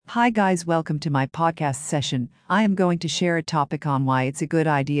Hi, guys, welcome to my podcast session. I am going to share a topic on why it's a good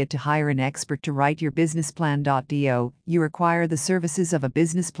idea to hire an expert to write your business plan. Do you require the services of a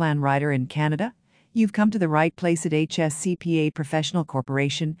business plan writer in Canada? You've come to the right place at HSCPA Professional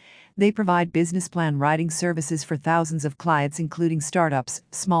Corporation. They provide business plan writing services for thousands of clients, including startups,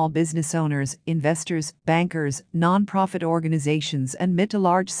 small business owners, investors, bankers, nonprofit organizations, and mid to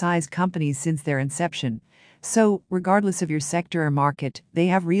large size companies since their inception. So, regardless of your sector or market, they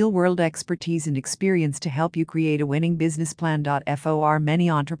have real-world expertise and experience to help you create a winning business plan. For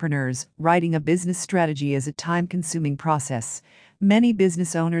many entrepreneurs, writing a business strategy is a time-consuming process. Many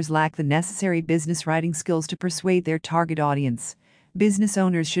business owners lack the necessary business writing skills to persuade their target audience. Business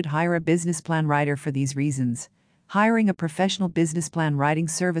owners should hire a business plan writer for these reasons. Hiring a professional business plan writing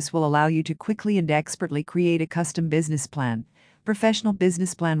service will allow you to quickly and expertly create a custom business plan. Professional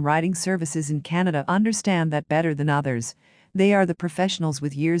business plan writing services in Canada understand that better than others. They are the professionals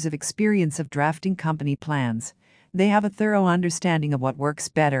with years of experience of drafting company plans. They have a thorough understanding of what works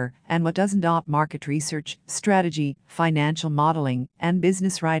better and what doesn't. Market research, strategy, financial modeling, and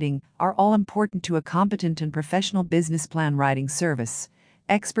business writing are all important to a competent and professional business plan writing service.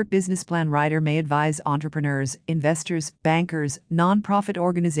 Expert business plan writer may advise entrepreneurs, investors, bankers, nonprofit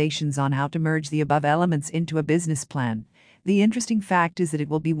organizations on how to merge the above elements into a business plan. The interesting fact is that it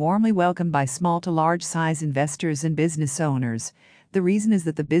will be warmly welcomed by small to large size investors and business owners. The reason is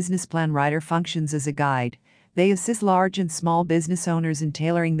that the business plan writer functions as a guide. They assist large and small business owners in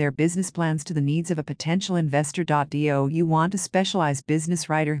tailoring their business plans to the needs of a potential investor. You want a specialized business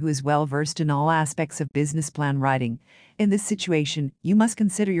writer who is well versed in all aspects of business plan writing. In this situation, you must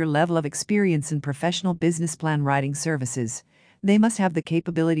consider your level of experience in professional business plan writing services. They must have the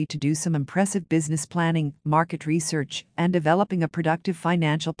capability to do some impressive business planning, market research, and developing a productive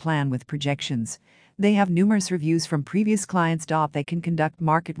financial plan with projections. They have numerous reviews from previous clients. They can conduct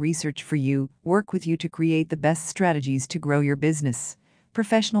market research for you, work with you to create the best strategies to grow your business.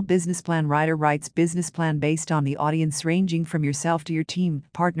 Professional business plan writer writes business plan based on the audience ranging from yourself to your team,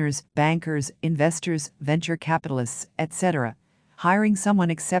 partners, bankers, investors, venture capitalists, etc. Hiring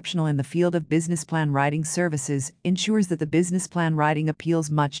someone exceptional in the field of business plan writing services ensures that the business plan writing appeals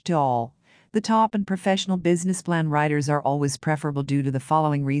much to all. The top and professional business plan writers are always preferable due to the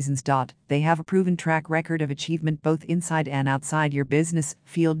following reasons. They have a proven track record of achievement both inside and outside your business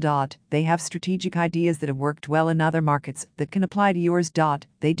field. They have strategic ideas that have worked well in other markets that can apply to yours.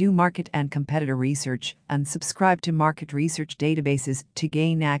 They do market and competitor research and subscribe to market research databases to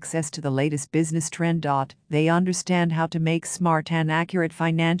gain access to the latest business trend. They understand how to make smart and accurate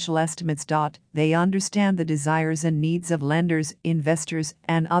financial estimates. They understand the desires and needs of lenders, investors,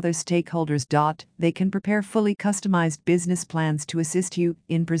 and other stakeholders. They can prepare fully customized business plans to assist you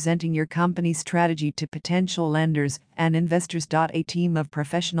in presenting your company's strategy to potential lenders and investors. A team of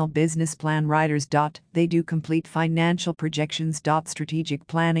professional business plan writers. They do complete financial projections. Strategic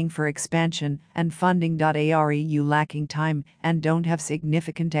planning for expansion and funding. Are you lacking time and don't have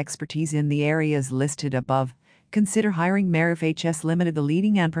significant expertise in the areas listed above? Consider hiring Merif HS Limited, the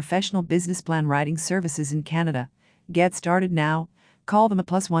leading and professional business plan writing services in Canada. Get started now. Call them at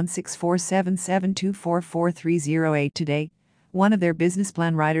 +1 6477 244 4308 today. One of their business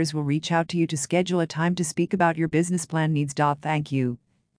plan writers will reach out to you to schedule a time to speak about your business plan needs. Thank you.